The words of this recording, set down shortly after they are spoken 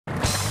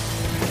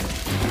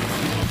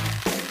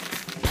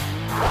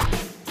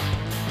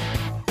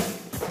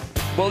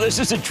Well, this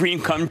is a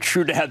dream come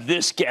true to have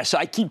this guest.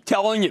 I keep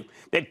telling you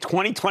that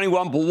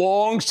 2021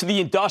 belongs to the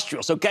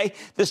industrials, okay?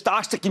 The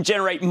stocks that can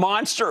generate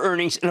monster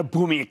earnings in a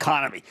booming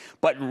economy.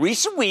 But in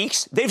recent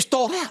weeks, they've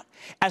stalled out.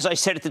 As I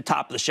said at the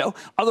top of the show,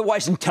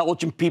 otherwise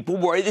intelligent people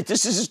worry that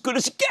this is as good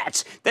as it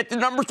gets, that the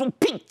numbers will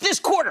peak this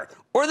quarter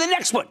or the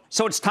next one.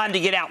 So it's time to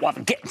get out while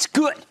the getting's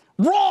good.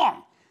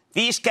 Wrong!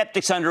 These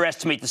skeptics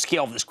underestimate the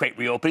scale of this great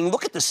reopening.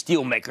 Look at the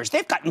steel makers.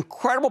 They've got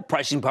incredible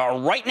pricing power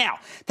right now,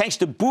 thanks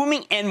to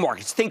booming end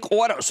markets. Think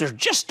autos. They're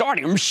just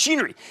starting, or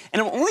machinery. And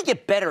it will only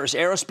get better as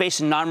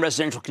aerospace and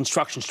non-residential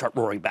construction start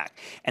roaring back.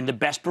 And the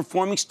best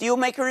performing steel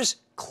maker is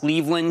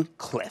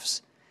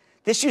Cleveland-Cliffs.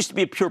 This used to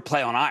be a pure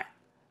play on iron.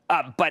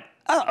 But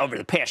over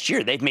the past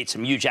year, they've made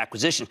some huge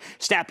acquisitions,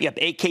 snapping up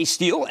AK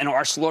Steel and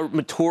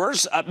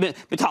ArcelorMittal's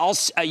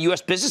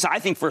U.S. business, I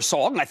think, for a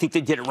song. I think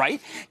they did it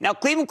right. Now,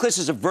 Cleveland-Cliffs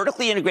is a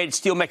vertically integrated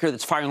steelmaker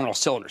that's firing on all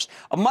cylinders.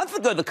 A month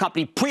ago, the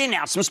company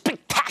pre-announced some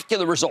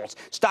spectacular results.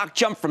 Stock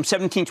jumped from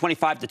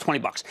 $17.25 to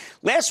 $20.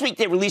 Last week,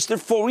 they released their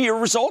full-year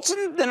results,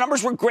 and the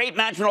numbers were great.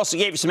 Management also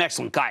gave you some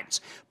excellent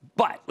guidance.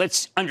 But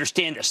let's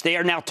understand this. They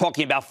are now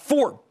talking about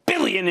 $4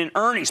 billion in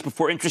earnings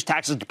before interest,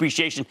 taxes,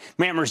 depreciation,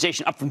 and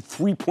amortization, up from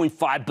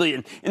 $3.5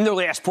 billion in their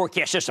last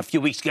forecast just a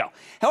few weeks ago.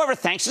 However,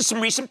 thanks to some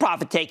recent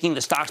profit taking,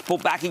 the stock's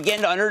pulled back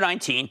again to under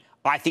 19.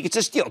 I think it's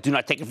a steal. Do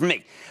not take it from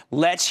me.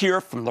 Let's hear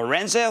from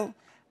Lorenzo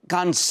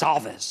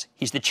Gonsalves.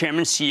 He's the chairman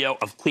and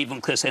CEO of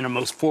Cleveland-Cliffs and a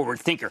most forward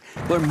thinker.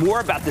 Learn more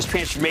about this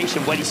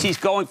transformation, what he sees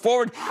going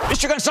forward.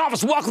 Mr.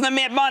 Gonsalves, welcome to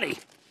Mad Money.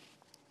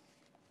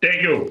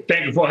 Thank you.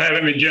 Thank you for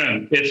having me,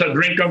 John. It's a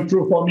dream come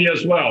true for me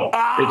as well.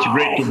 Oh. It's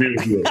great to be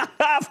with you.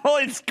 Well,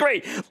 it's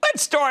great.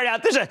 Let's start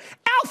out. There's an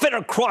outfit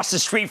across the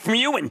street from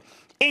you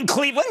in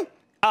Cleveland,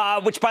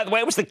 which, by the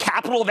way, was the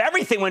capital of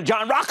everything when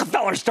John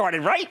Rockefeller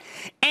started, right?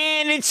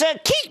 And it's a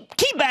key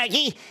bag.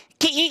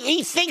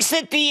 He thinks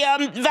that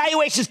the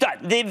valuation's done.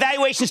 The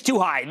valuation's too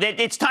high. That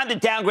it's time to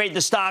downgrade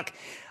the stock.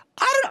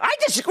 I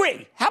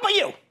disagree. How about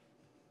you?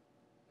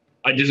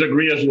 I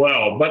disagree as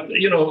well. But,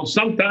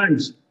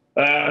 sometimes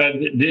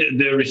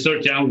the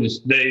research analysts,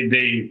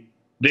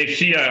 they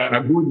see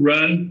a good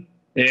run,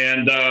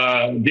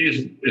 and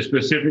this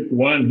specific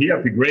one, he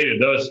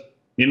upgraded us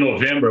in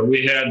November.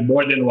 We had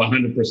more than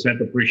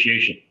 100%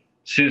 appreciation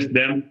since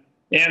then,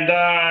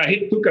 and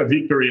he took a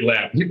victory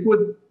lap. He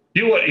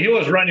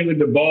was running with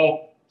the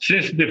ball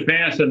since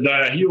defense, and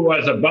he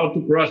was about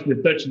to cross the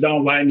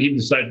touchdown line. He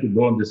decided to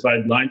go on the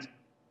sidelines.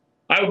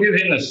 I'll give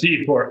him a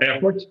C for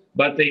effort,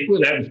 but he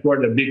could have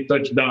scored a big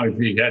touchdown if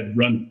he had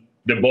run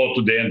the ball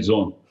to the end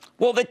zone.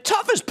 Well, the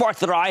toughest part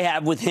that I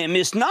have with him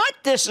is not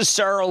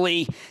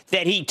necessarily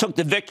that he took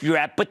the victory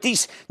lap, but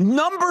these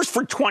numbers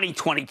for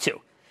 2022.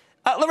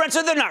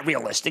 Lorenzo, they're not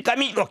realistic. I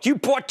mean, look, you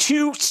bought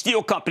two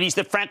steel companies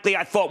that, frankly,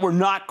 I thought were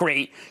not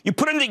great. You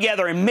put them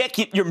together and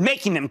you're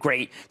making them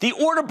great. The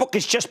order book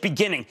is just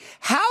beginning.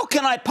 How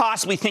can I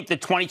possibly think that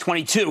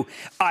 2022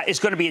 is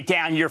going to be a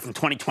down year from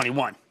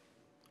 2021?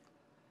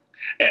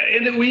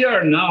 And we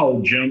are now,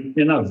 Jim,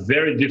 in a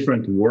very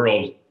different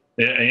world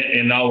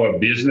in our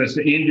business,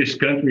 in this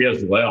country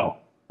as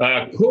well.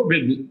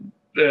 COVID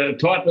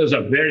taught us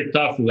a very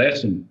tough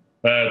lesson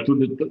to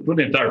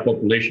the entire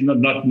population,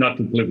 not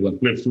to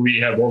Cleveland-Cliffs. We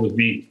have always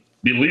been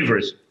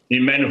believers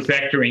in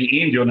manufacturing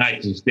in the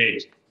United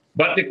States.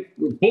 But the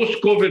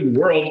post-COVID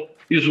world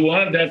is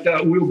one that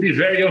will be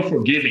very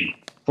unforgiving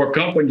for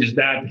companies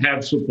that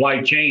have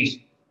supply chains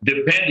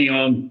depending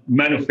on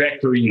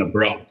manufacturing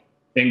abroad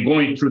and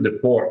going through the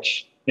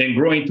ports and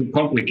growing to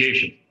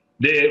complications.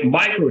 The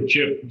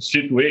microchip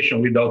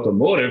situation with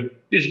automotive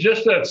is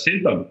just a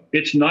symptom.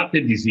 It's not the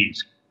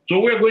disease. So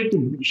we're going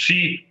to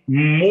see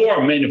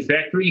more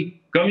manufacturing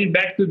coming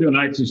back to the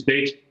United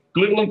States.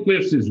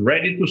 Cleveland-Cliffs is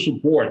ready to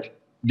support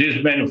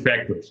these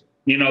manufacturers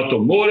in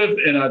automotive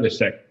and other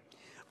sectors.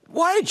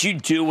 Why did you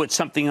do what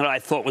something that I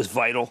thought was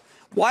vital?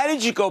 Why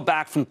did you go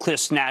back from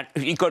Cliffs Natural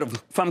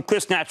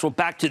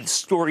back to the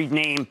storied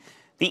name,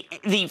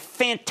 the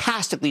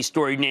fantastically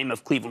storied name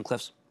of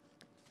Cleveland-Cliffs?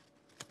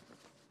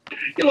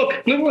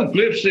 Look,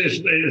 Cleveland-Cliffs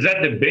is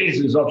at the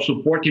basis of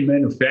supporting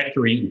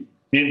manufacturing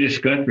in this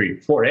country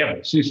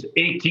forever, since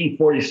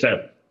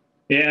 1847.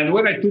 And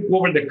when I took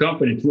over the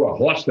company through a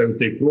hostile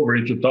takeover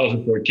in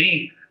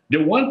 2014,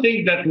 the one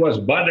thing that was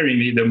bothering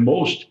me the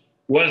most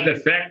was the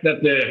fact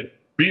that the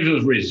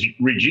previous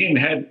regime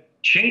had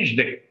changed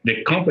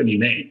the company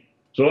name.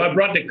 So I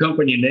brought the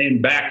company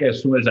name back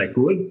as soon as I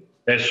could,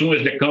 as soon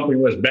as the company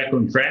was back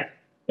on track,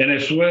 and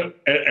as soon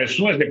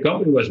as the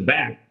company was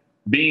back,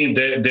 being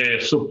the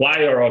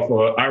supplier of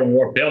iron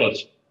ore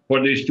pellets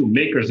for the steel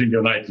makers in the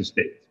United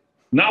States.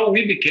 Now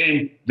we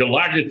became the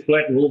largest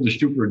flat-rolled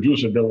steel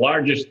producer, the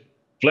largest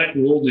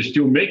flat-rolled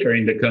steel maker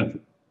in the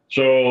country.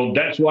 So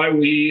that's why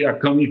we are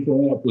coming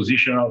from a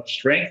position of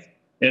strength,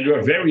 and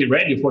we're very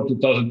ready for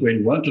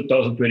 2021,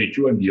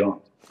 2022, and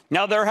beyond.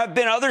 Now, there have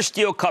been other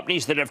steel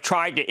companies that have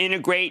tried to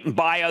integrate and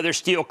buy other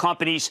steel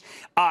companies,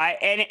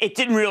 and it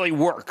didn't really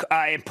work.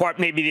 In part,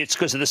 maybe it's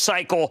because of the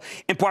cycle,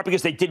 in part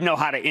because they didn't know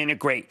how to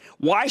integrate.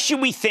 Why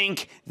should we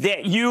think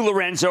that you,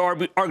 Lorenzo, are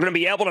going to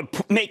be able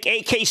to make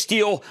AK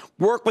Steel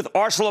work with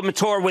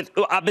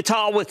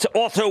ArcelorMittal, with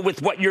also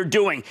with what you're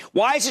doing?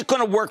 Why is it going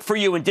to work for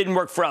you and didn't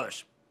work for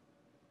others?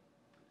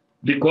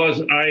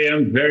 Because I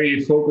am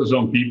very focused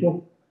on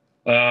people.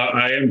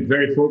 I am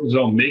very focused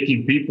on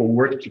making people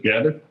work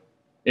together.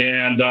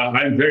 And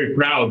I'm very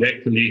proud,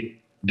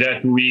 actually,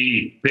 that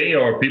we pay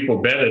our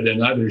people better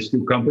than other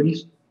steel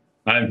companies.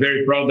 I'm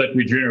very proud that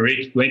we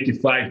generate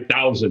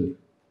 25,000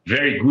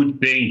 very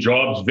good paying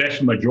jobs,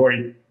 vast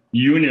majority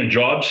union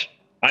jobs.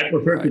 I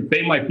prefer to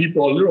pay my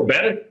people a little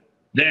better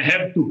than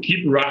have to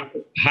keep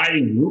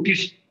hiring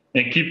rookies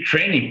and keep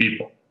training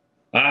people.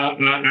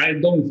 I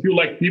don't feel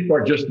like people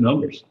are just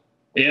numbers,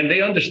 and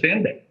they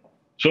understand that.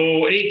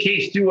 So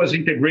AK Steel was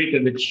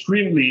integrated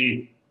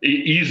extremely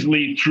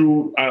easily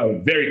through a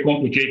very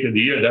complicated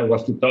year. That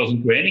was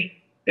 2020.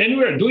 And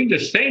we are doing the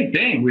same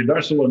thing with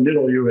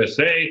ArcelorMittal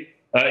USA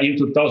in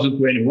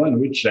 2021,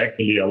 which is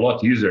actually a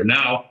lot easier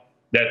now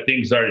that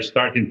things are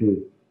starting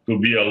to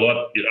be a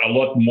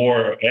lot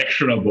more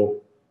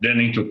actionable than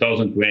in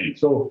 2020.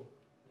 So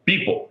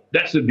people,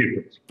 that's the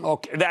difference.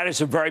 Okay, that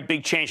is a very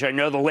big change. I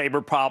know the labor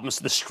problems,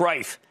 the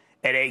strife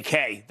at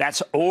AK,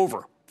 that's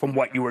over from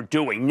what you were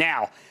doing.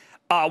 Now,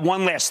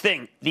 one last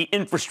thing, the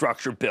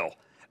infrastructure bill.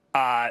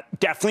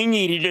 Definitely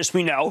needed, as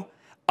we know.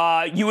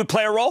 You would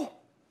play a role?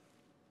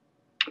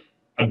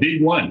 A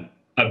big one.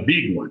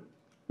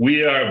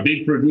 We are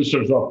big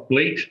producers of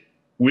plate.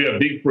 We are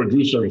big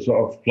producers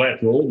of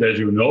flat rolled, as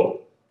you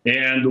know,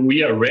 and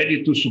we are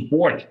ready to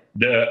support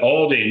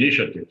all the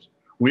initiatives.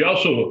 We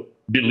also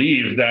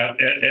believe that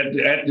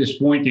at this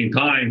point in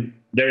time,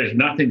 there is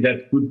nothing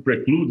that could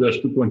preclude us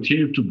to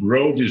continue to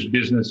grow this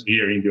business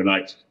here in the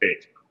United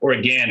States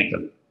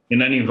organically,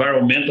 in an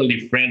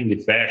environmentally friendly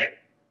fashion.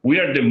 We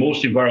are the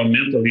most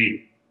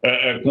environmentally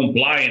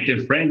compliant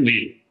and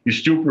friendly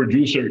steel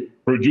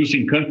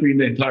producing country in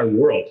the entire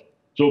world.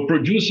 So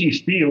producing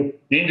steel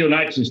in the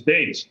United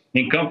States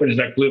in companies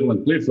like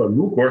Cleveland-Cliffs or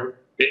Nucor,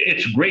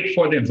 it's great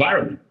for the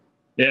environment.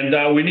 And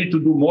we need to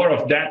do more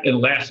of that and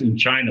less in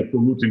China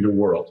polluting the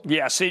world.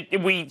 Yes,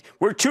 we're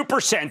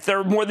 2%.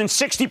 They're more than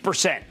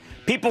 60%.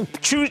 People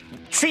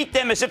treat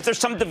them as if they're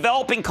some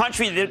developing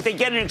country that they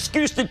get an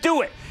excuse to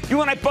do it.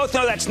 You and I both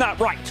know that's not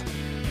right.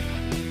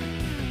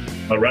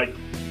 All right.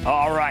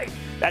 All right.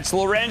 That's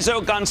Lorenzo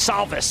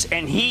Gonçalves,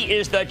 and he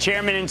is the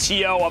chairman and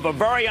CEO of a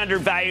very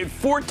undervalued,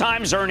 4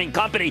 times earning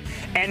company,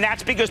 and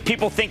that's because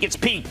people think it's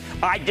peaked.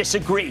 I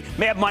disagree.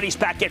 Mad Money's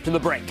back after the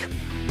break.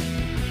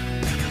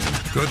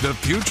 Could the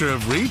future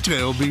of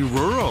retail be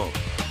rural?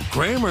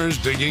 Cramer's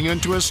digging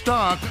into a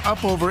stock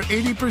up over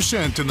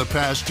 80% in the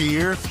past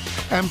year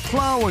and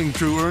plowing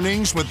through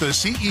earnings with the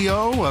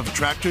CEO of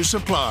Tractor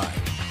Supply.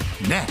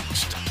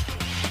 Next.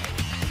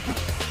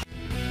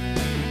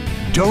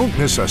 Don't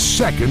miss a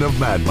second of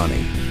Mad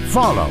Money.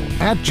 Follow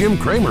 @Jim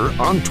Cramer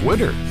on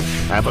Twitter.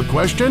 Have a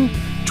question?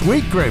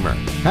 Tweet Cramer.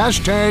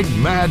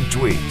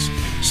 #MadTweets.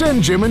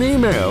 Send Jim an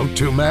email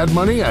to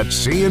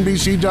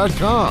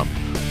madmoney@cnbc.com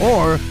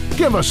or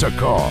give us a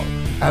call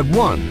at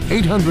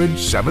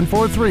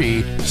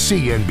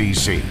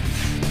 1-800-743-CNBC.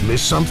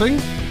 Miss something?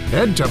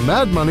 Head to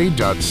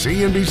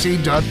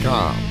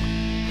madmoney.cnbc.com.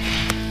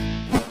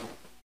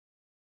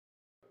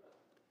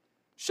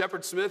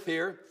 Shepard Smith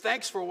here.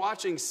 Thanks for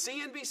watching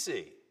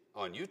CNBC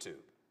on YouTube.